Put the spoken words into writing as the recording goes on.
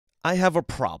I have a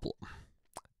problem.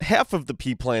 Half of the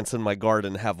pea plants in my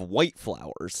garden have white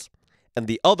flowers, and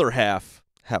the other half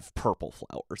have purple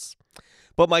flowers.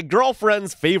 But my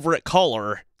girlfriend's favorite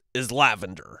color is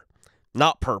lavender.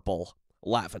 Not purple,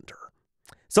 lavender.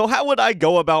 So how would I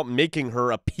go about making her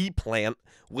a pea plant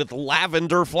with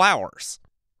lavender flowers?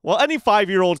 Well, any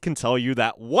 5-year-old can tell you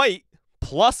that white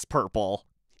plus purple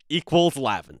equals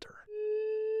lavender.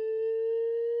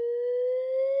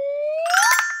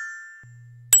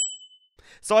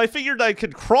 So I figured I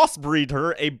could crossbreed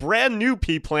her a brand new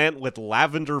pea plant with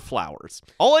lavender flowers.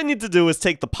 All I need to do is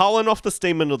take the pollen off the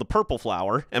stamen of the purple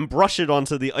flower and brush it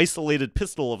onto the isolated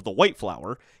pistil of the white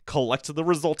flower, collect the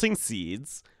resulting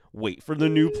seeds, wait for the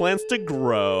new plants to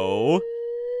grow,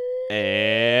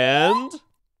 and...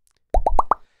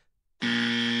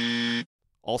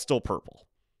 all still purple.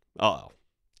 Uh-oh.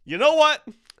 You know what?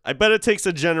 I bet it takes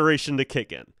a generation to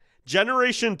kick in.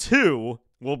 Generation 2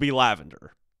 will be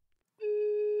lavender.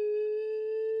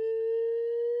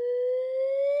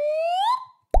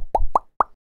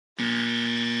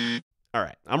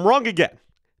 Alright, I'm wrong again.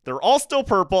 They're all still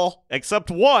purple,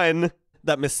 except one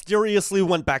that mysteriously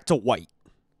went back to white.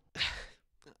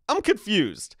 I'm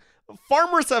confused.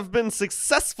 Farmers have been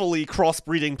successfully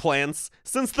crossbreeding plants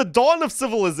since the dawn of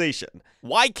civilization.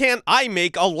 Why can't I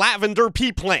make a lavender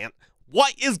pea plant?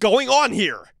 What is going on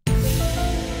here?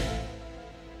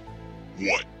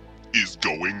 What is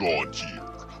going on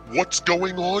here? What's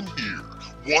going on here?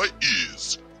 What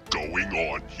is going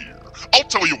on here? I'll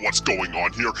tell you what's going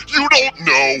on here. You don't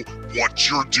know what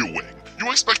you're doing.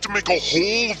 You expect to make a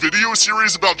whole video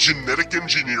series about genetic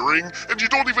engineering, and you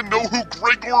don't even know who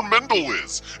Gregor Mendel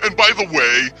is. And by the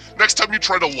way, next time you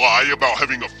try to lie about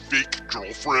having a fake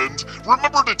girlfriend,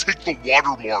 remember to take the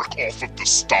watermark off of the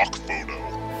stock photo.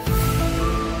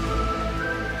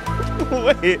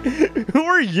 Wait, who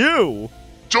are you?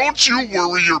 Don't you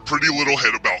worry your pretty little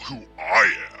head about who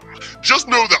I am. Just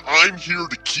know that I'm here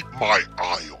to keep my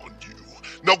eye on you.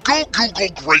 Now go Google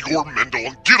Gregor Mendel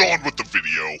and get on with the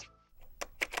video.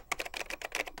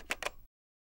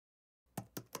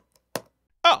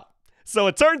 Oh, so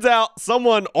it turns out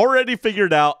someone already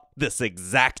figured out this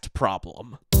exact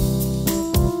problem.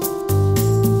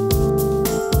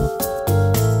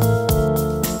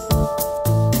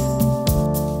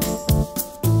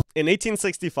 In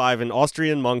 1865, an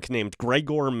Austrian monk named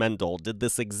Gregor Mendel did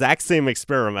this exact same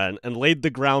experiment and laid the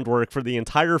groundwork for the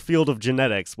entire field of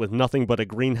genetics with nothing but a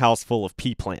greenhouse full of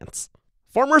pea plants.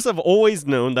 Farmers have always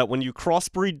known that when you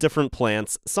crossbreed different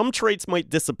plants, some traits might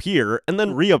disappear and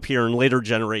then reappear in later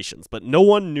generations, but no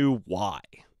one knew why.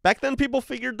 Back then, people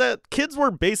figured that kids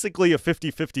were basically a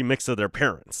 50-50 mix of their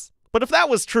parents. But if that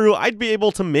was true, I'd be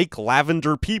able to make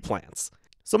lavender pea plants.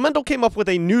 So Mendel came up with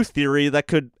a new theory that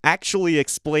could actually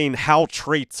explain how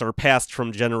traits are passed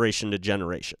from generation to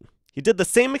generation. He did the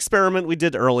same experiment we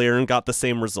did earlier and got the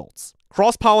same results.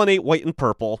 Cross-pollinate white and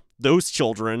purple, those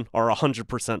children are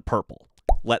 100% purple.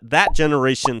 Let that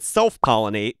generation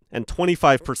self-pollinate, and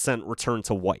 25% return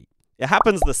to white. It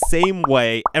happens the same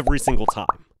way every single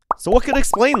time. So what could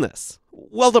explain this?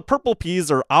 Well, the purple peas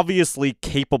are obviously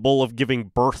capable of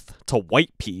giving birth to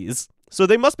white peas, so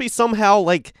they must be somehow,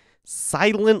 like,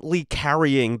 silently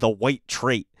carrying the white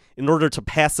trait in order to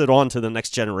pass it on to the next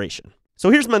generation.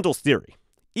 So here's Mendel's theory.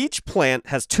 Each plant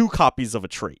has 2 copies of a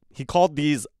trait. He called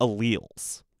these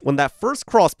alleles. When that first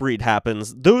crossbreed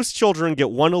happens, those children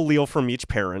get 1 allele from each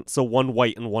parent, so 1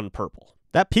 white and 1 purple.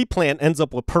 That pea plant ends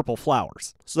up with purple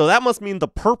flowers. So that must mean the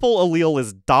purple allele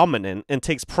is dominant and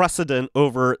takes precedent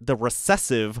over the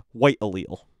recessive white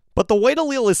allele. But the white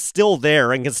allele is still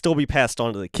there and can still be passed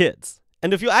on to the kids.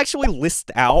 And if you actually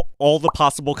list out all the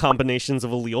possible combinations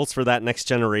of alleles for that next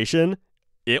generation,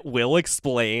 it will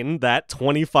explain that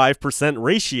 25%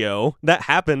 ratio that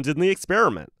happened in the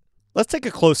experiment. Let's take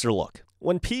a closer look.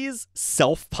 When peas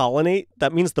self-pollinate,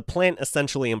 that means the plant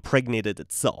essentially impregnated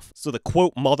itself. So the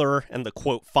quote mother and the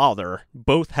quote father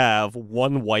both have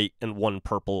 1 white and 1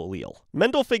 purple allele.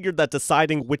 Mendel figured that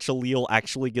deciding which allele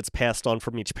actually gets passed on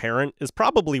from each parent is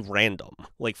probably random,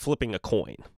 like flipping a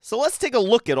coin. So let's take a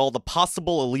look at all the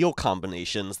possible allele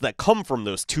combinations that come from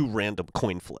those 2 random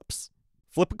coin flips.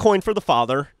 Flip a coin for the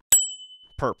father,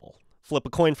 purple. Flip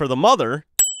a coin for the mother,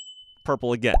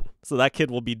 purple again. So that kid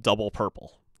will be double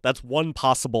purple. That's one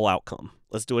possible outcome.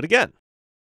 Let's do it again.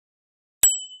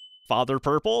 Father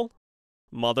purple,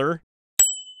 mother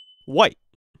white.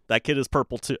 That kid is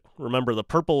purple too. Remember, the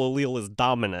purple allele is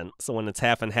dominant, so when it's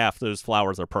half and half, those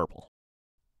flowers are purple.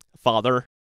 Father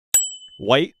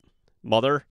white,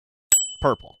 mother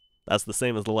purple. That's the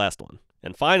same as the last one.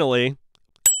 And finally,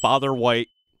 father white,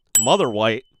 mother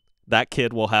white. That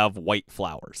kid will have white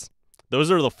flowers. Those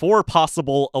are the 4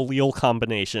 possible allele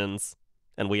combinations,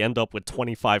 and we end up with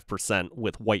 25%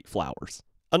 with white flowers.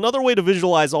 Another way to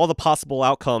visualize all the possible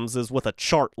outcomes is with a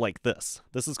chart like this.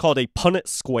 This is called a Punnett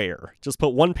square. Just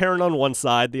put one parent on one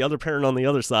side, the other parent on the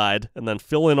other side, and then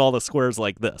fill in all the squares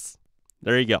like this.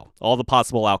 There you go, all the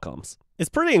possible outcomes. It's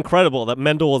pretty incredible that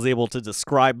Mendel was able to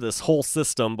describe this whole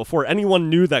system before anyone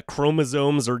knew that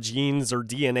chromosomes or genes or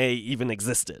DNA even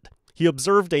existed. He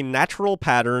observed a natural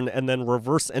pattern and then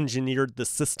reverse engineered the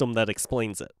system that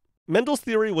explains it. Mendel's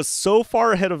theory was so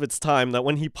far ahead of its time that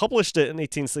when he published it in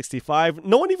 1865,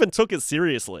 no one even took it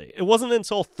seriously. It wasn't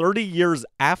until 30 years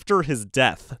after his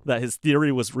death that his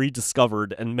theory was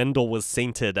rediscovered and Mendel was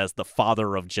sainted as the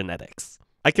father of genetics.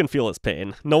 I can feel his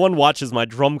pain. No one watches my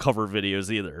drum cover videos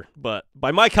either, but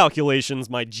by my calculations,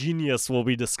 my genius will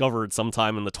be discovered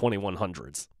sometime in the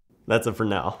 2100s. That's it for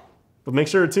now. But make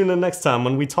sure to tune in next time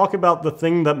when we talk about the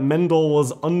thing that Mendel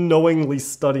was unknowingly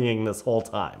studying this whole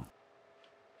time.